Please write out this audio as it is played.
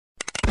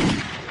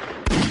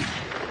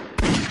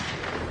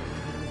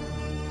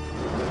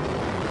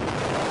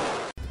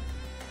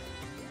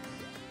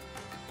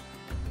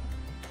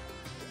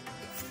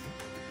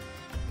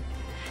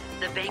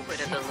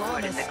banquet of the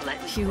Lord at the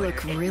Glutton You look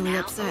Quarter is really now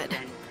upset. open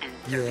and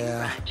serving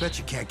Yeah, brunch. bet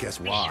you can't guess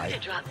Be sure why. to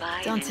drop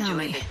by Don't and tell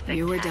enjoy me. the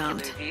You were spectacular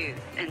dumped. views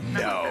and some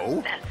No. of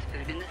the best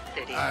food in the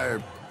city.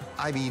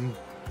 I mean,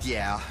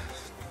 yeah,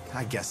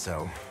 I guess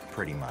so,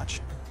 pretty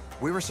much.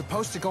 We were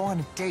supposed to go on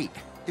a date.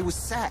 It was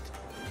set.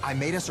 I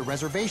made us a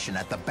reservation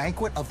at the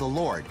banquet of the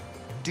Lord.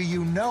 Do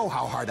you know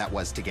how hard that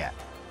was to get?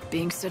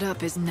 Being stood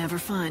up is never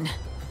fun.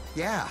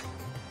 Yeah.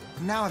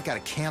 Now I've got to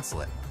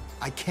cancel it.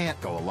 I can't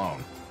go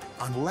alone.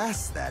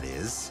 Unless, that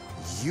is,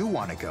 you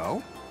want to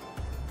go?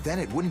 Then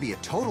it wouldn't be a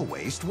total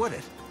waste, would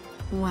it?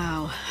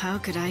 Wow, how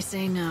could I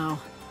say no?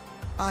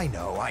 I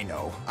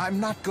know. I'm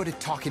not good at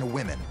talking to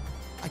women.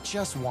 I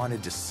just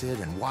wanted to sit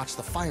and watch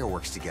the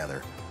fireworks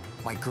together.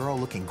 My girl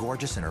looking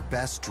gorgeous in her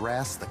best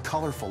dress, the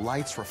colorful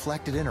lights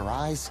reflected in her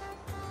eyes.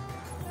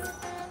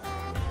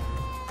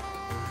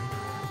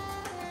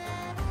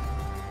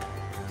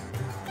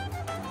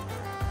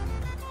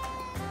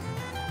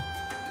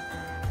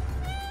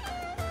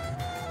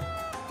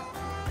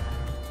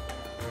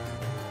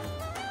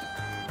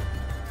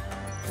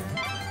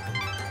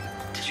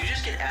 Did you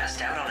just get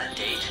asked out on a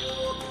date?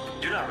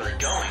 You're not really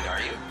going,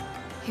 are you?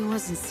 He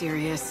wasn't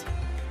serious.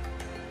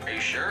 Are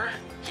you sure?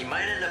 He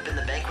might end up in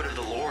the banquet of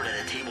the Lord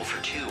at a table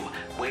for two,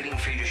 waiting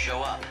for you to show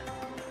up.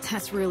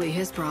 That's really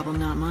his problem,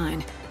 not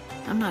mine.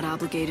 I'm not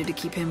obligated to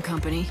keep him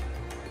company.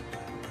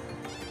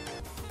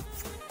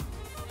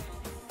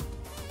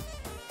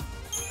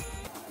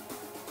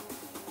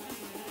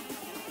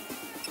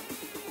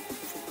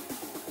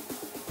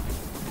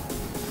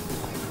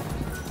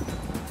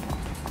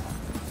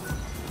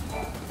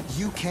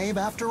 You came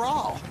after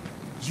all.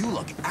 You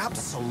look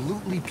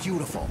absolutely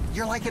beautiful.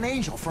 You're like an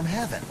angel from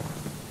heaven.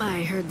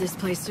 I heard this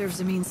place serves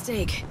a mean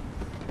steak.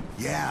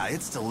 Yeah,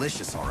 it's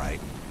delicious, all right.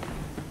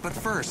 But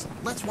first,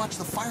 let's watch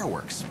the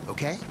fireworks,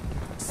 okay?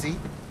 See?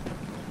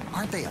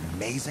 Aren't they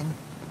amazing?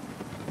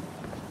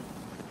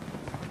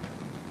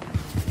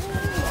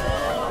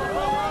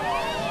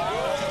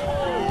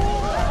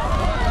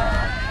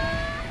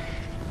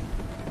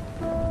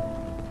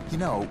 You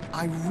know,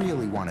 I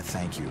really want to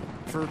thank you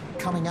for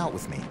coming out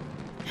with me.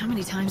 How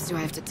many times do I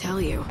have to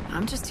tell you?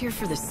 I'm just here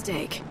for the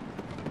steak.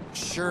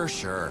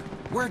 Sure.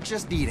 We're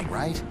just eating,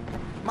 right?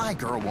 My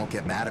girl won't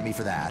get mad at me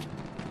for that.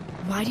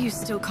 Why do you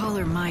still call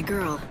her my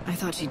girl? I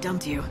thought she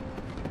dumped you.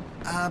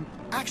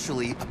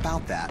 Actually,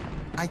 about that,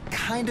 I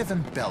kind of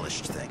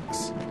embellished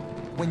things.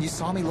 When you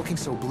saw me looking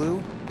so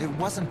blue, it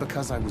wasn't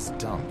because I was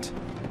dumped.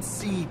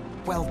 See,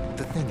 well,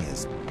 the thing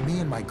is, me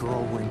and my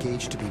girl were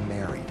engaged to be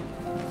married.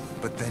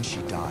 But then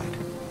she died.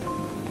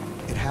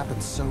 It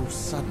happened so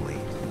suddenly.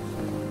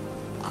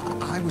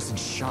 I was in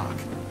shock.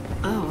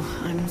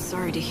 Oh, I'm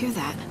sorry to hear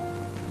that.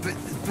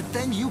 But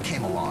then you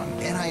came along,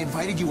 and I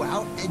invited you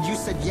out, and you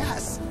said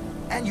yes.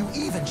 And you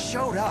even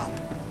showed up.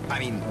 I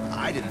mean,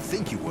 I didn't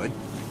think you would.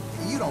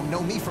 You don't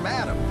know me from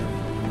Adam.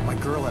 My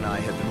girl and I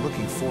had been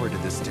looking forward to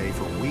this day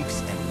for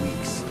weeks and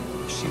weeks.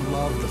 She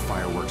loved the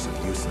fireworks of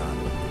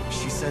Yusnaan.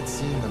 She said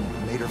seeing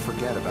them made her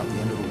forget about the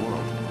end of the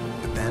world.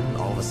 But then,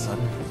 all of a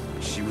sudden,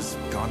 she was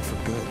gone for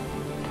good.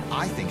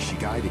 I think she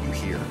guided you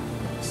here,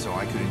 so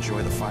I could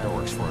enjoy the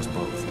fireworks for us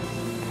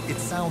both. It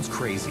sounds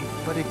crazy,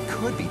 but it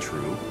could be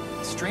true.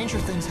 Stranger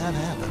things have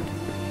happened.